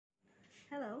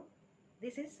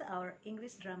This is our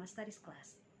English Drama Studies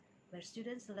class, where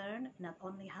students learn not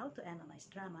only how to analyze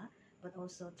drama, but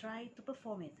also try to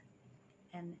perform it.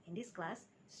 And in this class,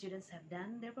 students have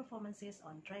done their performances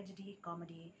on tragedy,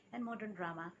 comedy, and modern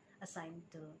drama assigned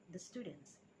to the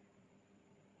students.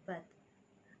 But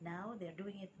now they're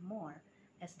doing it more,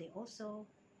 as they also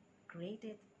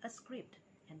created a script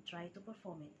and try to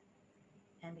perform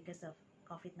it. And because of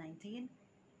COVID-19,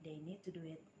 they need to do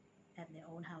it at their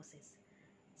own houses.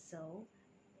 So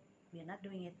we are not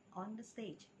doing it on the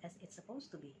stage as it's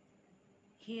supposed to be.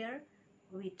 Here,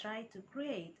 we try to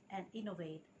create and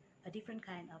innovate a different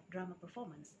kind of drama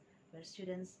performance where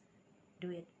students do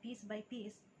it piece by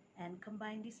piece and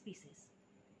combine these pieces.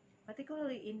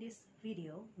 Particularly in this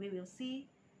video, we will see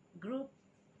Group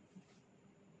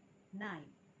 9.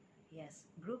 Yes,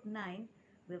 Group 9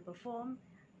 will perform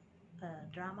a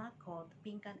drama called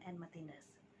Pingkan and Matindas.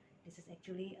 This is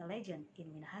actually a legend in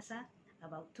Minahasa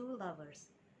about two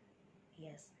lovers.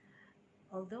 Yes,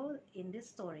 although in this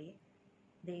story,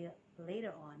 they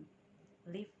later on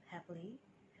live happily,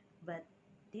 but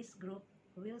this group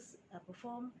will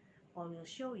perform or will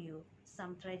show you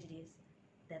some tragedies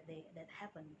that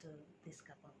happened to this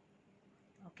couple.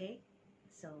 Okay,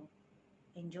 so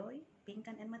enjoy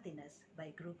Pingkan and Matindas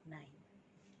by Group 9.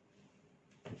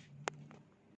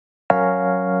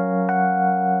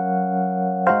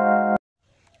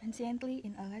 Anciently,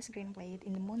 in a lush green glade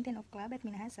in the mountain of Klabat,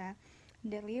 Minahasa,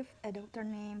 there lived a daughter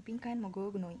named Pingkan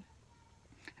Mogogunui.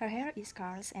 Her hair is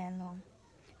scarce and long,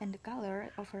 and the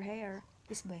color of her hair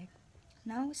is black.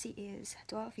 Now she is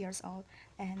 12 years old,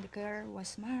 and the girl was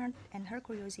smart, and her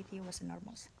curiosity was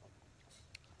enormous.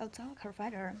 Although her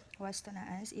father was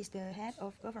Tonaas is the head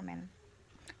of government,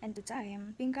 at the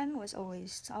time, Pingkan was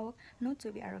always taught not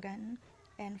to be arrogant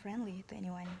and friendly to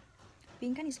anyone.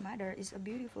 Pingkan's mother is a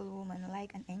beautiful woman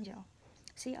like an angel.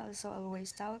 She also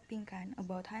always taught Pingkan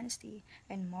about honesty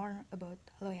and more about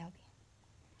loyalty.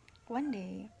 One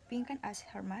day, Pingkan asked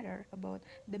her mother about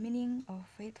the meaning of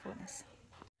faithfulness.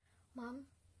 Mom,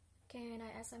 can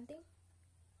I ask something?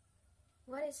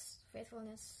 What is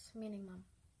faithfulness meaning, Mom?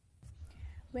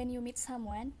 When you meet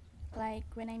someone, like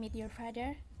when I meet your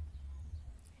father,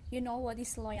 you know what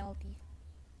is loyalty.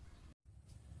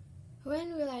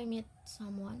 When will I meet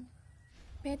someone?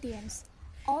 Patience.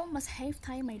 All must have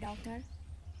time, my daughter.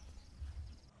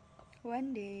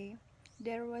 One day,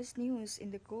 there was news in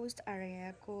the coast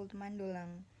area called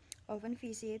Mandolang, often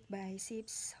visited by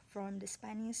ships from the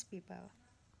Spanish people.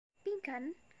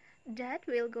 Pingkan, Dad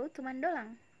will go to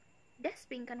Mandolang. Does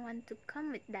Pingkan want to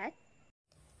come with Dad?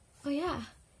 Oh yeah,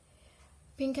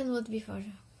 Pingkan would be for.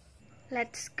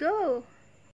 Let's go!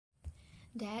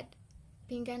 Dad,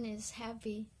 Pingkan is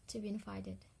happy to be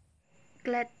invited.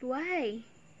 Glad why?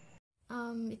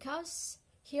 Because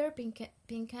here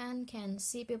Pingkan can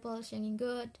see people singing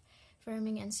good,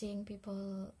 farming and seeing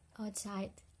people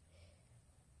outside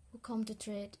who come to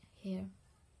trade here.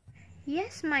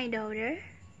 Yes, my daughter.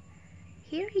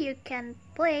 Here you can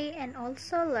play and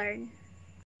also learn.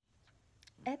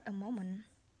 At a moment,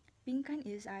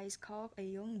 Pingkan's eyes caught a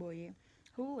young boy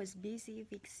who was busy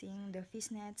fixing the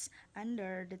fish nets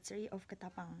under the tree of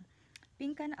Ketapang.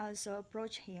 Pingkan also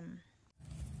approached him.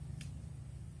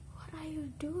 What are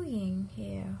you doing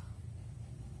here?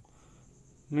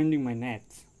 Mending my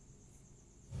nets.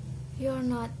 You're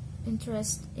not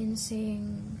interested in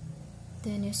seeing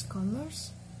the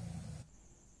newcomers?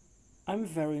 I'm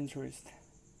very interested,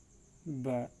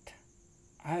 but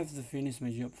I have to finish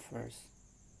my job first.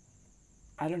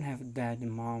 I don't have a dad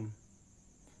and mom,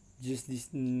 just these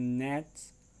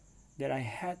nets that I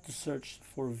had to search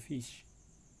for fish.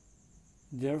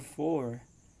 Therefore,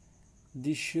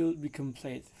 this should be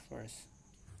complete first.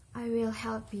 I will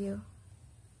help you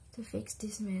to fix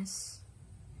this mess.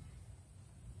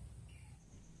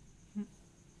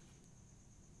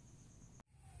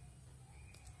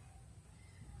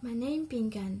 My name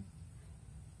Pingkan.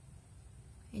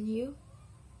 And you?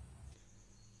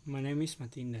 My name is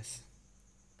Matindas.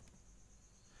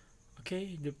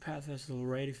 Okay, the path is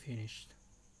already finished.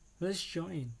 Let's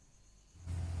join.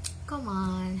 Come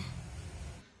on.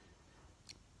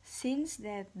 Since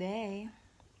that day,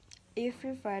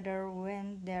 every father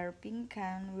went there,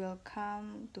 Pingkan will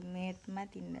come to meet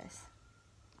Matindas.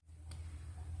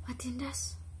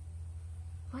 Matindas?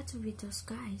 What with those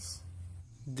guys?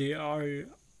 They are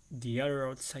the other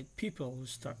outside people who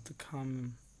start to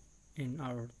come in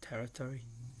our territory.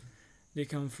 They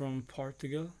come from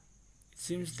Portugal. It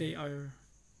seems they are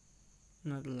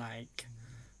not liked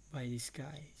by these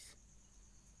guys.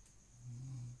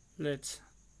 Let's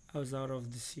us out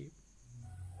of the ship.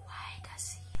 Why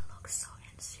does he look so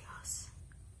anxious?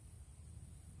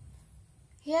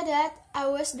 Yeah, Dad,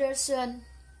 I was there soon.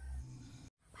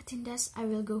 Matindas, I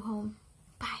will go home.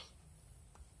 Bye.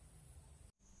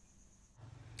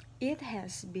 It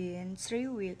has been 3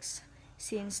 weeks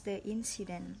since the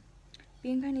incident.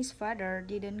 Pingkan's father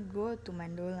didn't go to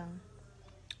Mandolang.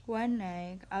 One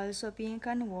night, also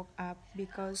Pingkan woke up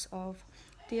because of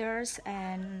tears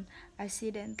and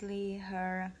accidentally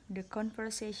heard the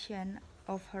conversation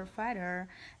of her father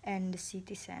and the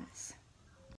citizens.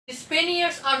 The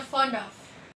Spaniards are fond of.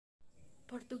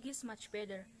 Portuguese much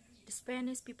better. The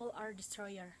Spanish people are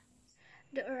destroyer.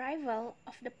 The arrival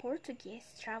of the Portuguese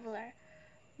traveler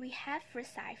we have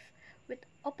received with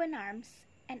open arms,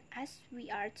 and as we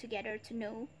are together to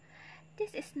know,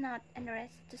 this is not an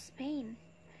arrest to Spain,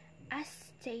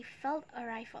 as they felt a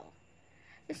rival.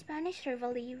 The Spanish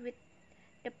rivalry with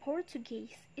the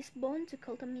Portuguese is bound to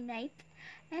culminate,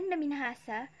 and the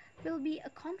Minahasa will be a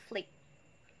conflict.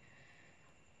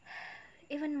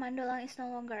 Even Mandolang is no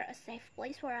longer a safe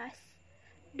place for us.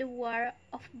 The war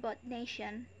of both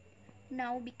nations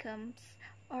now becomes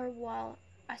our war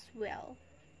as well.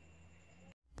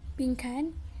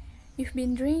 Pingkan, you've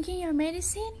been drinking your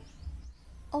medicine?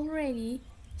 Already,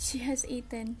 she has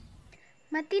eaten.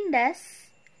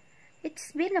 Matindas,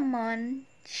 it's been a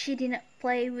month she didn't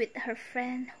play with her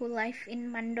friend who live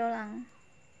in Mandolang.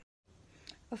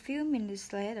 A few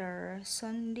minutes later,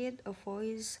 sounded a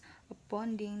voice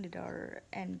pounding the door,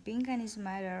 and Pingkan's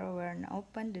mother went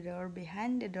opened the door.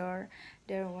 Behind the door,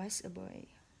 there was a boy.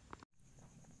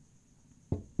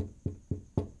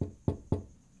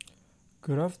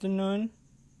 Good afternoon.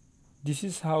 This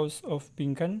is house of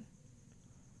Pingkan.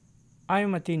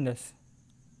 I'm Matindas,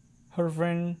 her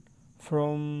friend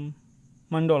from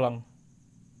Mandolang.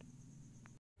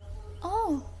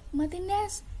 Oh,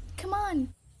 Matindas, come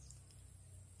on.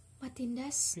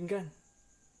 Matindas, Pingkan,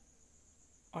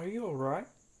 are you alright?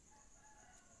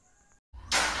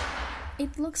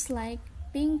 It looks like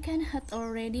Pingkan had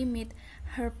already met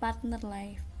her partner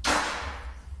life.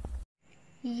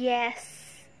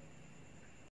 Yes.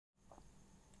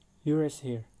 You rest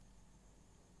here.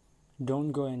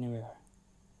 Don't go anywhere.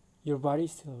 Your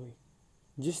body's still weak.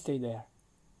 Just stay there.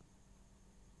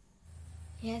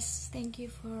 yes, thank you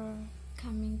for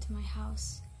coming to my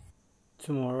house.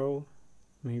 Tomorrow,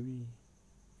 maybe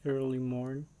early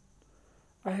morn,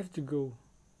 I have to go.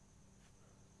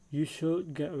 You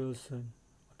should get well soon,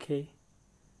 okay?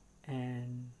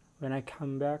 And when I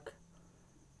come back,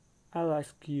 I'll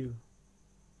ask you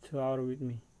to out with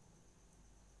me.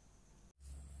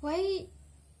 Why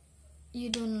you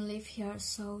don't live here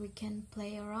so we can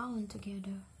play around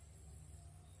together?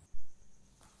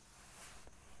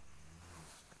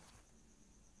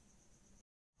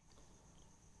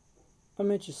 I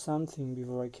met you something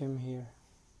before I came here.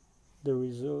 The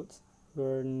results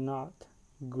were not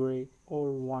great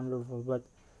or wonderful, but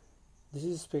this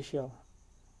is special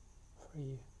for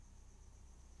you.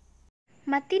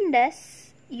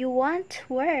 Matindas, you want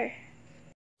where?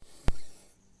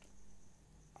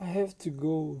 I have to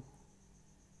go.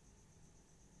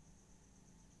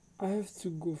 I have to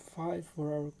go fight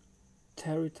for our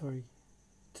territory,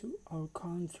 to our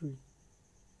country.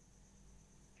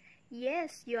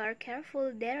 Yes, you are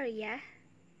careful there, yeah?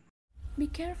 Be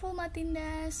careful,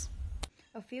 Matindas.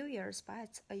 A few years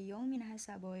passed, a young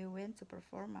Minahasa boy went to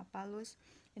perform Mapalus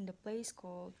in the place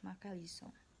called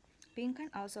Macaliso.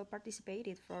 Pingkan also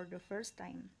participated for the first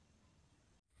time.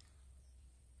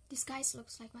 This guy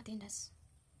looks like Matindas.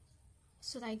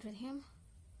 Should I greet him?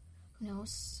 Who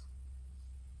knows?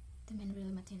 The man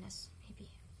really Matindas,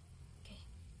 maybe. Okay.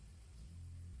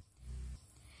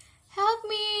 Help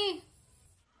me!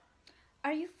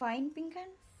 Are you fine,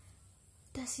 Pingkan?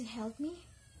 Does he help me?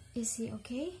 Is he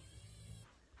okay?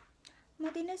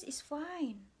 Matindas is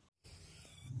fine.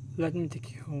 Let me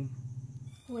take you home.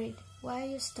 Wait, why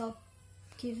you stop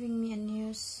giving me a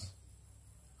news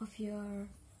of your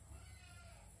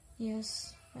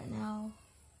news right now?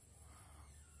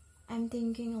 I'm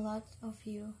thinking a lot of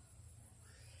you.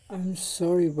 I'm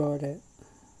sorry about it.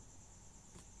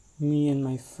 Me and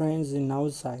my friends in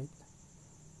outside.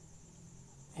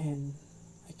 And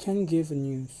I can't give a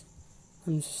news.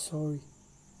 I'm sorry.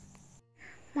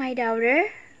 My daughter,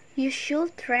 you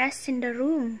should rest in the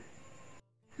room.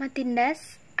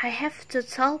 Matindas, I have to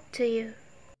talk to you.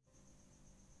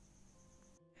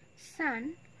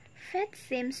 Son, fate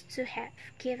seems to have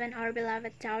given our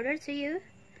beloved daughter to you,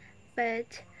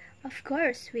 but of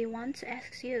course we want to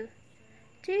ask you,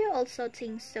 do you also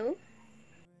think so?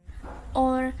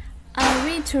 Or are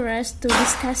we to rest to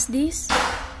discuss this?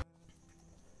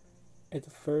 At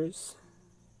first,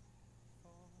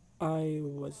 I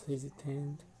was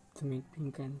hesitant to meet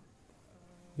Pingkan.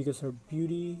 because her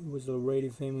beauty was already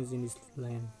famous in this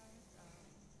land.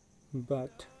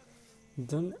 But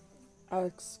don't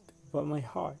ask about my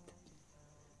heart.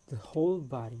 The whole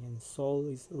body and soul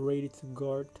is ready to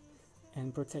guard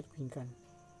and protect Pingkan.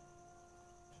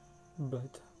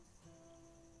 But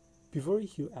before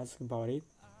you ask about it,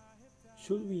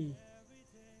 should we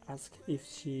ask if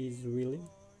she is willing?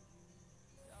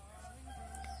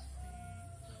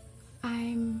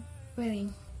 I'm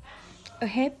willing. A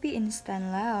happy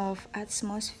instant love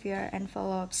atmosphere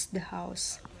envelops the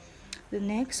house. The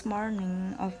next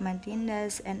morning of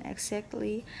Matindas and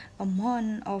exactly a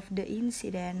month of the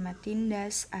incident,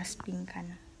 Matindas asked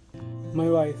Pingkan. My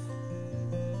wife,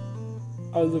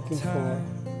 I'm looking for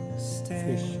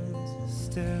fish.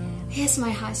 He's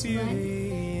my husband.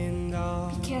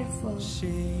 Be careful.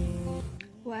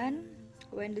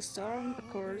 When the storm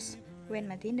occurs, when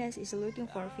Matindas is looking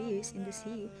for fish in the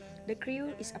sea, the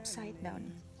crew is upside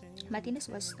down. Matindas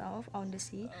was stuck on the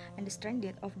sea and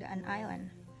stranded off an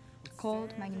island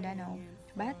called Maguindanao,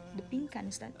 but the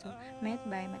Pingkan statue made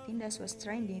by Matindas was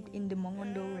stranded in the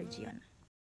Mongondo region.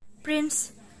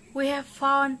 Prince, we have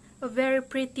found a very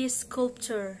pretty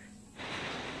sculpture.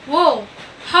 Whoa!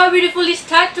 How beautiful this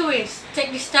statue is!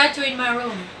 Take this statue in my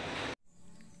room.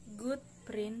 Good,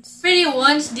 Prince. Really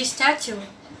wants this statue.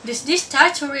 Does this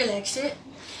statue really exist?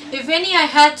 If any, I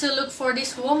had to look for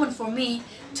this woman for me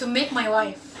to make my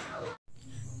wife.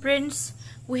 Prince,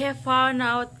 we have found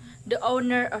out the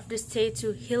owner of the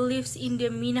statue. He lives in the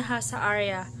Minahasa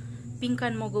area,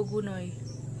 Pingkan Mogogunoi.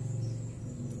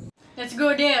 Let's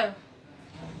go there.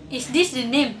 Is this the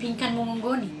name Pingkan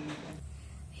Mongongoni?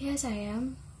 Yes, I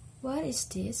am. What is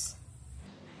this?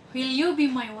 Will you be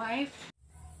my wife?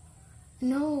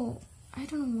 No, I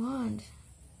don't want.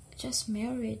 Just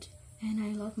married, and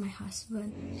I love my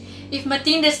husband. If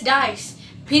Matindas dies,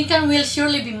 Pingkan will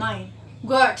surely be mine.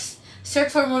 Guards,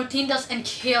 search for Matindas and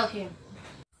kill him.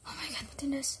 Oh my god,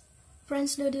 Matindas.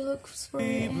 Friends Daddy looks for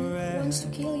you and wants to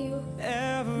kill you.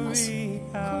 You must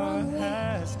go on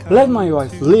away. Let my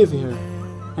wife live here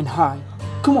and hide.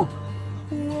 Come on.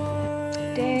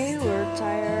 They were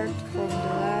tired from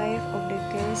the life of the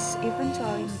guests.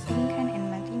 Eventually, Pingkan and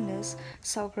Matindas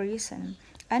saw reason.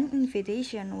 An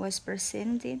invitation was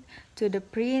presented to the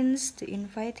prince to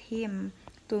invite him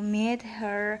to meet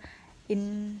her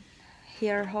in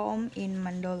her home in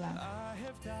Mandola.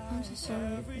 I'm so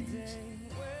sorry, Prince.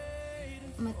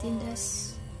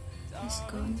 Matindas is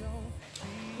gone.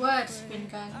 What's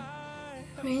Pingkan?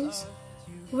 Prince,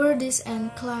 wear this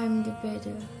and climb the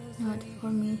better, not for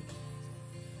me.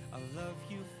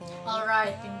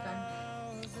 Alright, Pingkan.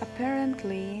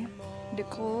 Apparently, the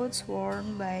clothes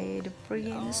worn by the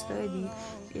prince lady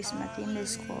is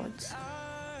Matindas' clothes.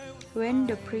 When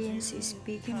the prince is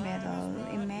picking battle,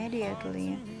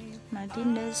 immediately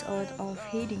Matindas out of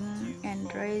hiding and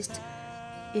dressed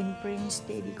in Prince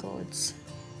Daddy clothes.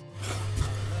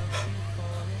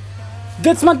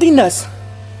 That's Matindas!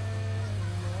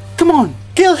 Come on,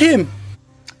 kill him!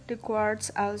 The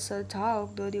guards also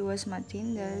thought that it was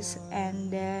Matindas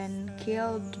and then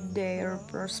killed their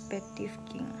prospective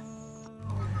king.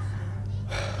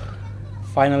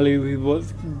 Finally, we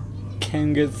both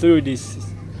can get through this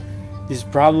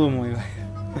problem.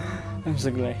 I'm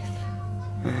so glad.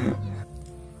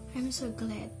 I'm so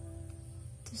glad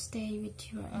to stay with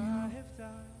you right now.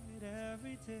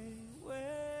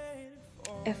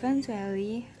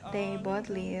 Eventually, they both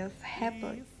live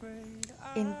happily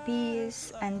in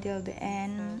peace until the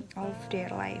end of their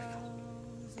life.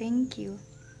 Thank you.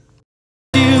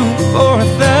 For